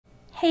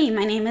Hey,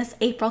 my name is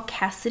April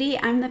Cassidy.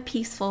 I'm the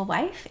peaceful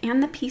wife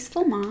and the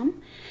peaceful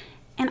mom,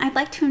 and I'd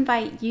like to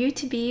invite you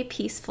to be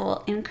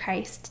peaceful in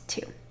Christ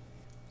too.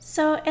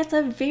 So it's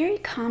a very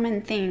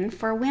common thing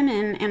for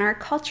women in our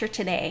culture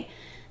today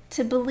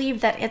to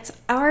believe that it's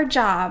our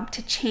job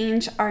to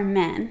change our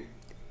men,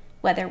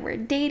 whether we're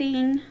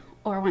dating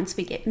or once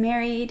we get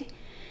married,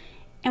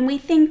 and we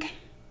think,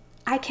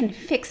 I can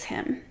fix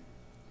him,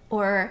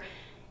 or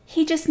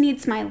he just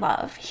needs my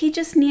love. He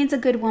just needs a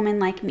good woman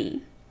like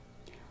me.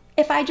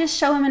 If I just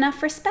show him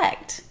enough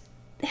respect,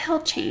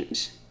 he'll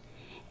change.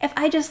 If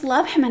I just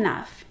love him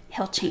enough,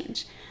 he'll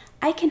change.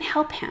 I can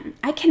help him.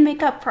 I can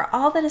make up for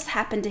all that has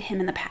happened to him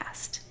in the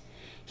past.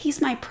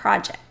 He's my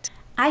project.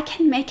 I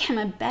can make him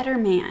a better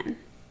man.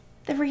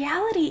 The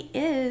reality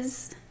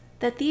is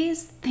that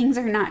these things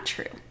are not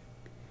true.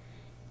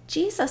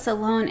 Jesus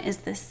alone is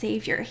the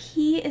Savior.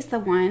 He is the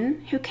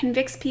one who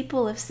convicts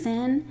people of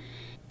sin.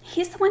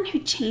 He's the one who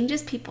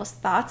changes people's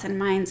thoughts and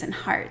minds and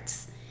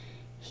hearts.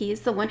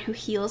 He's the one who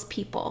heals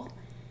people,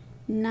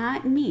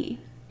 not me.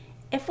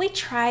 If we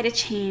try to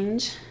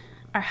change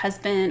our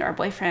husband or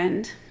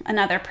boyfriend,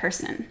 another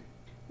person,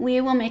 we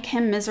will make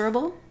him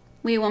miserable,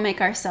 we will make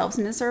ourselves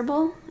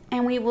miserable,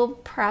 and we will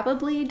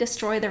probably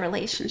destroy the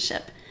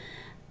relationship.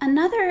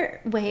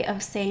 Another way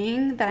of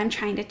saying that I'm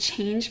trying to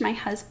change my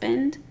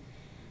husband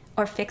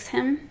or fix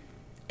him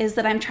is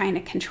that I'm trying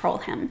to control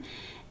him.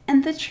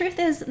 And the truth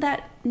is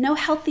that no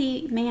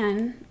healthy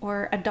man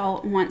or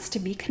adult wants to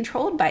be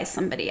controlled by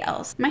somebody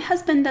else. My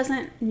husband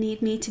doesn't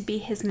need me to be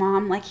his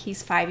mom like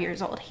he's 5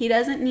 years old. He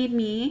doesn't need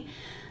me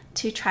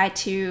to try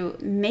to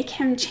make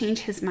him change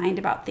his mind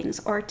about things,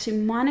 or to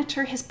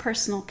monitor his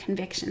personal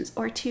convictions,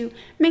 or to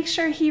make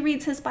sure he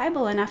reads his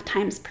Bible enough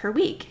times per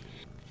week.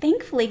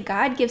 Thankfully,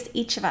 God gives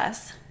each of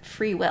us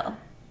free will.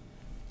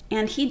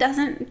 And he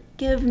doesn't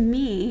give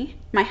me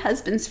my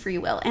husband's free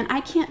will, and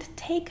I can't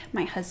take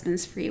my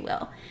husband's free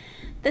will.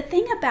 The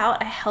thing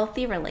about a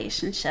healthy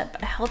relationship,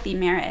 a healthy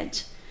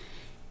marriage,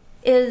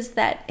 is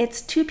that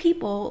it's two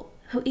people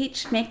who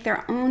each make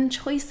their own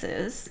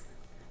choices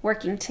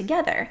working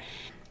together.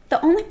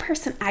 The only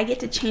person I get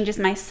to change is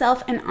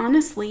myself, and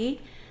honestly,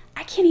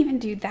 I can't even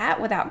do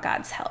that without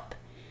God's help.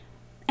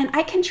 And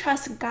I can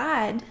trust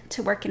God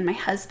to work in my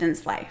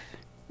husband's life.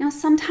 Now,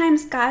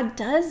 sometimes God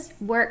does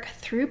work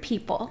through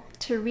people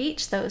to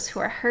reach those who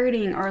are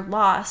hurting or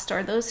lost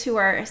or those who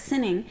are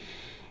sinning,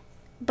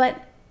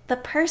 but the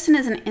person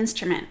is an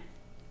instrument.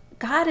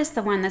 God is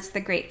the one that's the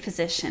great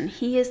physician.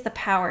 He is the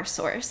power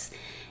source.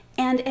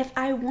 And if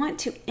I want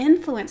to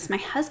influence my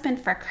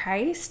husband for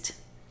Christ,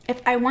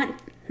 if I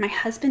want my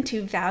husband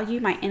to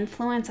value my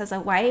influence as a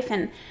wife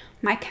and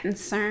my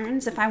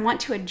concerns, if I want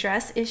to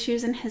address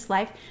issues in his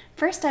life,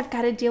 first I've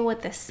got to deal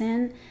with the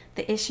sin,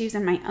 the issues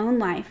in my own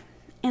life.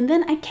 And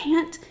then I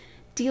can't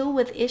deal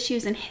with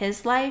issues in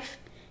his life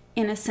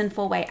in a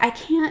sinful way. I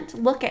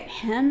can't look at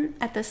him,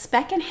 at the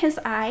speck in his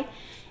eye,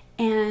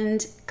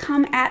 and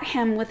come at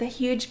him with a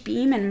huge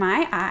beam in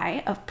my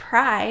eye of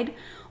pride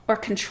or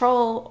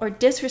control or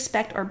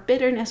disrespect or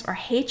bitterness or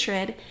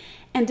hatred,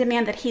 and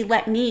demand that he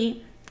let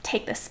me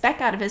take the speck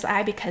out of his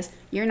eye because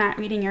you're not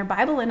reading your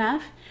Bible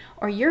enough,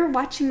 or you're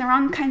watching the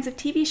wrong kinds of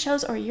TV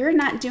shows, or you're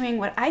not doing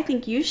what I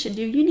think you should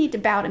do. You need to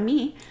bow to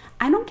me.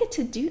 I don't get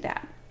to do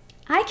that.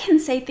 I can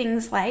say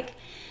things like,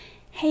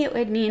 hey, it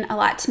would mean a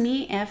lot to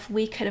me if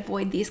we could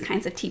avoid these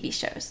kinds of TV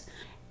shows.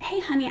 Hey,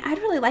 honey, I'd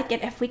really like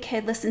it if we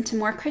could listen to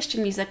more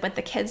Christian music with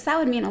the kids. That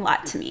would mean a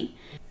lot to me.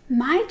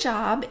 My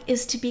job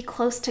is to be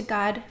close to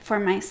God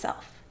for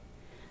myself.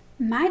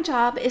 My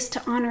job is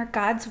to honor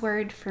God's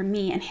word for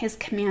me and his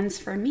commands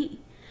for me.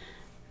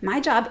 My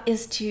job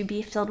is to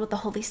be filled with the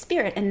Holy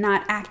Spirit and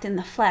not act in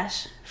the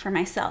flesh for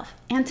myself,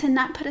 and to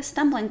not put a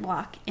stumbling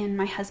block in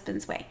my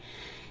husband's way.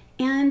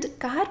 And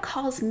God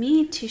calls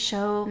me to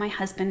show my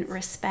husband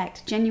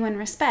respect, genuine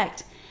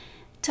respect,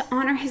 to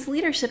honor his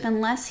leadership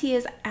unless he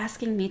is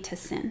asking me to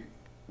sin.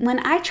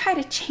 When I try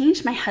to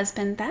change my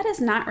husband, that is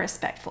not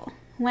respectful.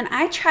 When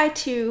I try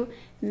to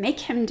make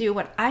him do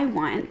what I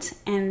want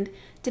and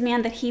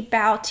demand that he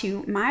bow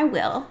to my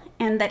will,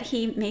 and that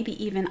he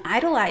maybe even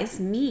idolize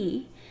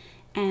me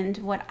and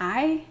what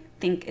I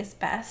think is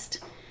best,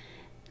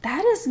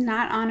 that is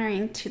not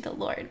honoring to the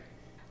Lord.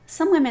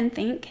 Some women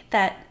think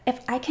that if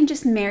I can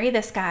just marry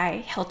this guy,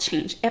 he'll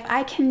change. If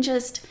I can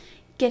just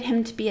get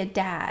him to be a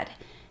dad,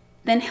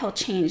 then he'll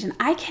change, and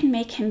I can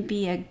make him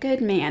be a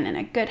good man and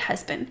a good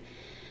husband.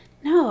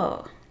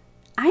 No,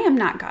 I am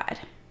not God.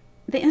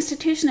 The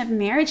institution of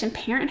marriage and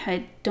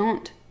parenthood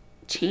don't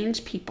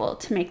change people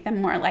to make them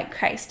more like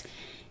Christ.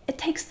 It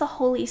takes the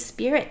Holy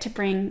Spirit to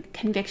bring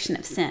conviction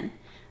of sin,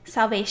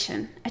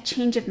 salvation, a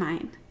change of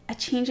mind, a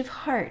change of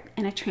heart,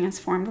 and a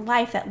transformed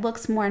life that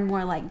looks more and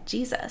more like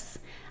Jesus.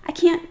 I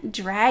can't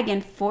drag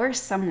and force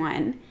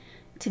someone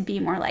to be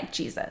more like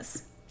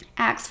Jesus.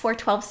 Acts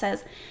 4:12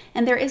 says,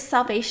 "And there is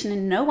salvation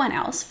in no one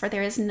else, for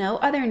there is no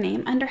other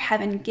name under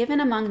heaven given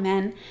among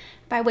men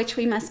by which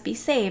we must be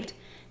saved."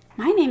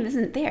 My name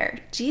isn't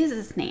there.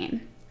 Jesus'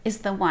 name is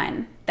the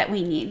one that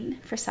we need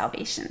for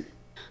salvation.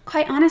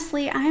 Quite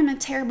honestly, I am a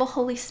terrible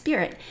Holy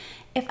Spirit.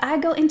 If I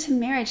go into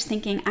marriage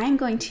thinking I'm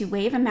going to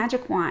wave a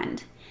magic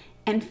wand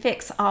and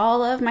fix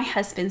all of my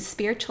husband's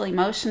spiritual,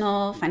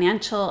 emotional,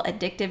 financial,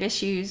 addictive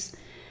issues,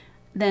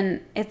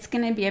 then it's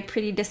going to be a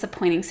pretty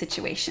disappointing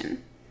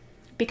situation.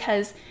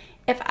 Because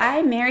if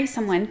I marry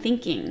someone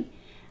thinking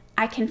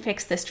I can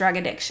fix this drug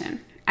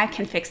addiction, I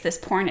can fix this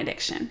porn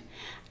addiction,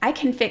 I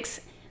can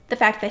fix the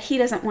fact that he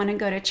doesn't want to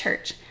go to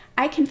church,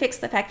 I can fix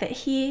the fact that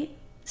he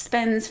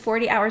spends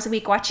 40 hours a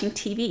week watching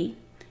TV.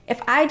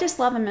 If I just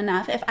love him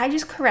enough, if I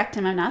just correct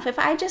him enough, if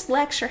I just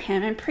lecture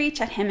him and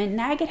preach at him and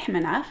nag at him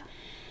enough,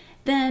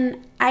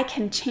 then I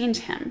can change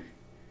him.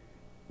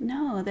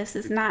 No, this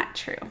is not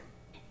true.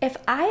 If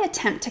I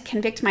attempt to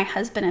convict my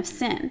husband of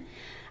sin,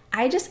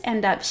 I just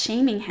end up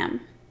shaming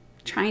him,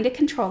 trying to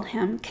control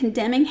him,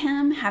 condemning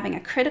him, having a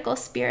critical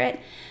spirit,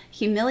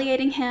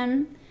 humiliating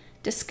him,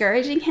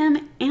 discouraging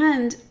him,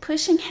 and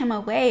pushing him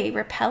away,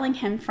 repelling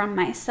him from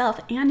myself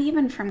and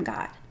even from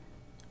God.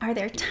 Are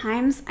there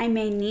times I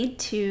may need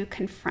to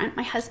confront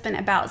my husband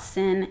about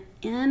sin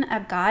in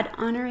a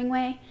God-honoring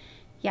way?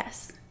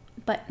 Yes,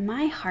 but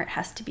my heart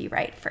has to be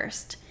right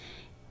first.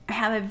 I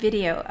have a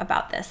video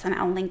about this and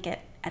I'll link it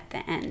at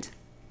the end.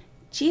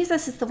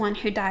 Jesus is the one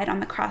who died on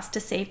the cross to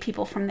save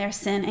people from their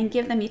sin and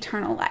give them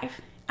eternal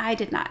life. I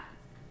did not.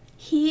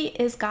 He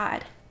is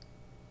God.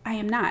 I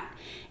am not.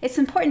 It's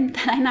important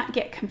that I not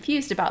get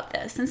confused about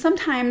this. And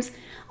sometimes,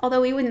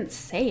 although we wouldn't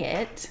say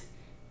it,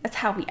 that's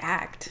how we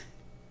act.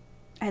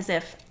 As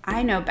if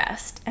I know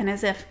best and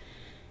as if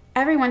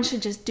everyone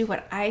should just do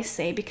what I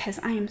say because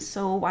I am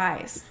so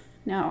wise.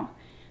 No,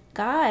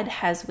 God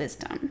has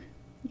wisdom.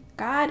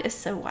 God is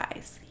so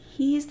wise.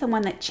 He's the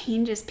one that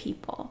changes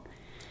people.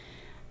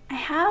 I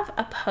have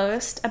a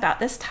post about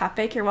this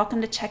topic you're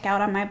welcome to check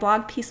out on my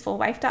blog,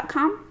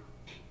 peacefulwife.com.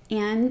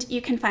 And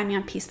you can find me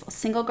on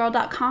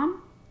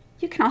peacefulsinglegirl.com.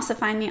 You can also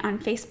find me on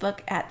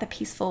Facebook at the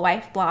Peaceful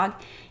Wife blog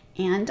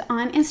and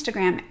on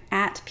Instagram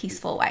at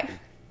Peaceful Wife.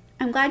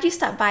 I'm glad you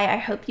stopped by. I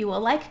hope you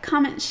will like,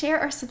 comment,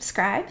 share, or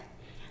subscribe.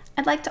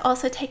 I'd like to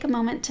also take a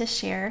moment to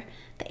share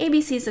the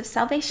ABCs of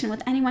salvation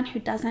with anyone who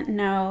doesn't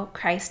know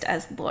Christ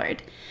as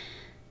Lord.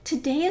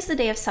 Today is the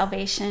day of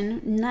salvation.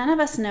 None of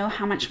us know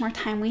how much more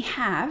time we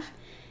have,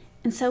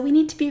 and so we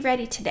need to be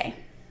ready today.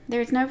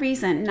 There's no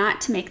reason not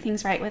to make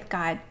things right with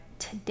God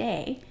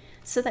today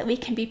so that we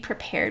can be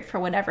prepared for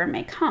whatever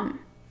may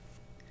come.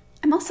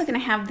 I'm also going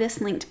to have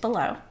this linked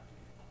below.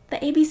 The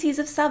ABCs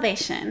of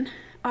salvation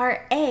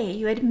are A,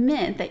 you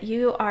admit that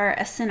you are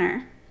a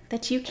sinner,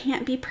 that you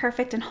can't be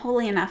perfect and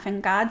holy enough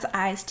in God's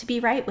eyes to be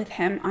right with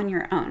Him on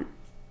your own.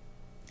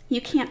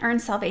 You can't earn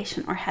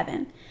salvation or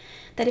heaven.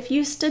 That if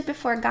you stood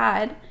before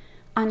God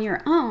on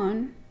your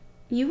own,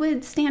 you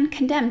would stand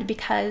condemned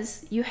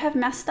because you have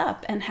messed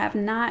up and have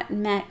not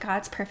met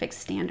God's perfect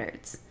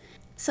standards.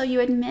 So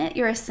you admit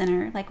you're a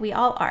sinner, like we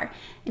all are,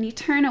 and you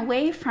turn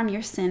away from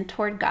your sin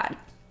toward God.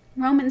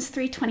 Romans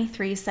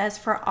 3:23 says,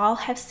 "For all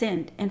have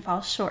sinned and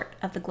fall short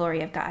of the glory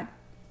of God."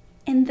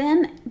 And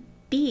then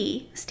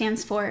B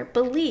stands for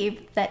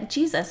believe that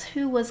Jesus,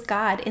 who was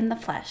God in the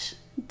flesh,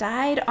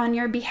 died on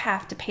your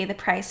behalf to pay the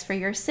price for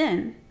your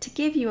sin, to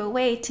give you a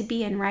way to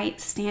be in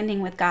right standing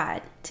with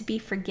God, to be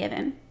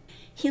forgiven.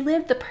 He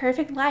lived the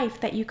perfect life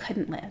that you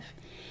couldn't live.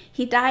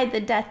 He died the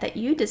death that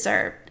you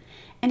deserved,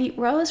 and he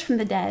rose from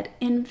the dead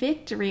in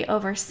victory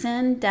over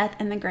sin, death,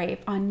 and the grave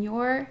on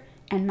your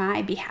and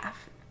my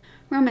behalf.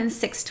 Romans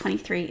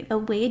 6:23, the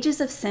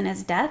wages of sin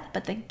is death,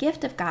 but the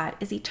gift of God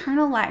is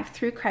eternal life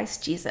through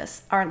Christ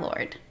Jesus, our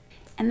Lord.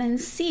 And then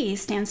C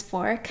stands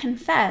for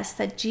confess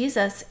that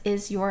Jesus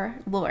is your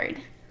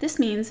Lord. This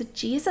means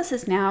Jesus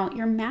is now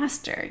your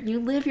master. You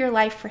live your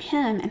life for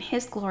him and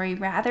his glory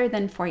rather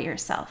than for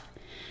yourself.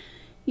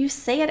 You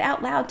say it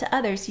out loud to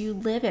others. You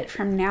live it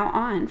from now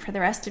on for the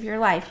rest of your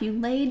life. You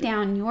lay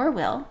down your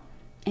will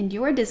and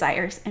your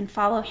desires and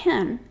follow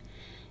him,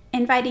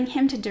 inviting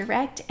him to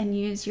direct and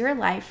use your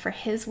life for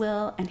his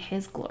will and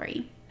his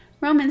glory.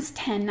 Romans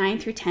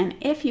 10:9-10,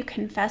 if you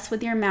confess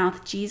with your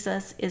mouth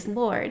Jesus is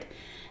Lord,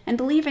 and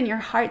believe in your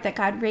heart that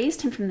God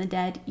raised him from the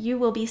dead, you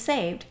will be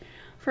saved.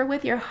 For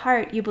with your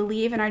heart you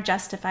believe and are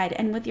justified,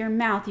 and with your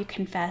mouth you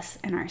confess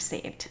and are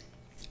saved.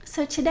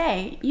 So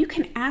today, you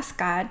can ask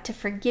God to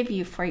forgive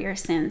you for your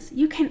sins.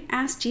 You can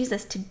ask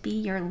Jesus to be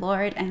your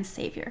Lord and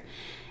Savior.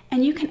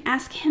 And you can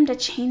ask him to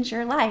change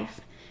your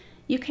life.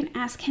 You can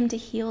ask him to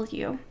heal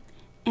you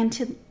and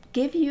to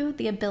give you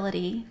the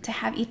ability to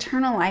have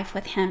eternal life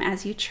with him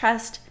as you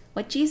trust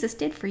what Jesus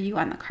did for you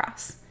on the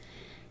cross.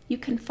 You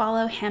can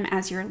follow him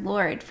as your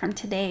Lord from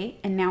today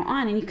and now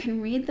on, and you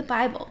can read the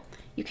Bible.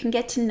 You can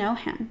get to know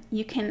him.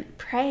 You can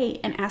pray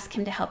and ask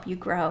him to help you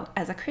grow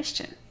as a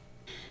Christian.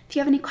 If you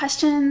have any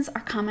questions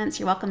or comments,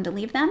 you're welcome to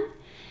leave them.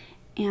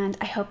 And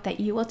I hope that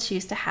you will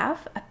choose to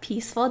have a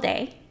peaceful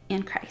day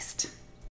in Christ.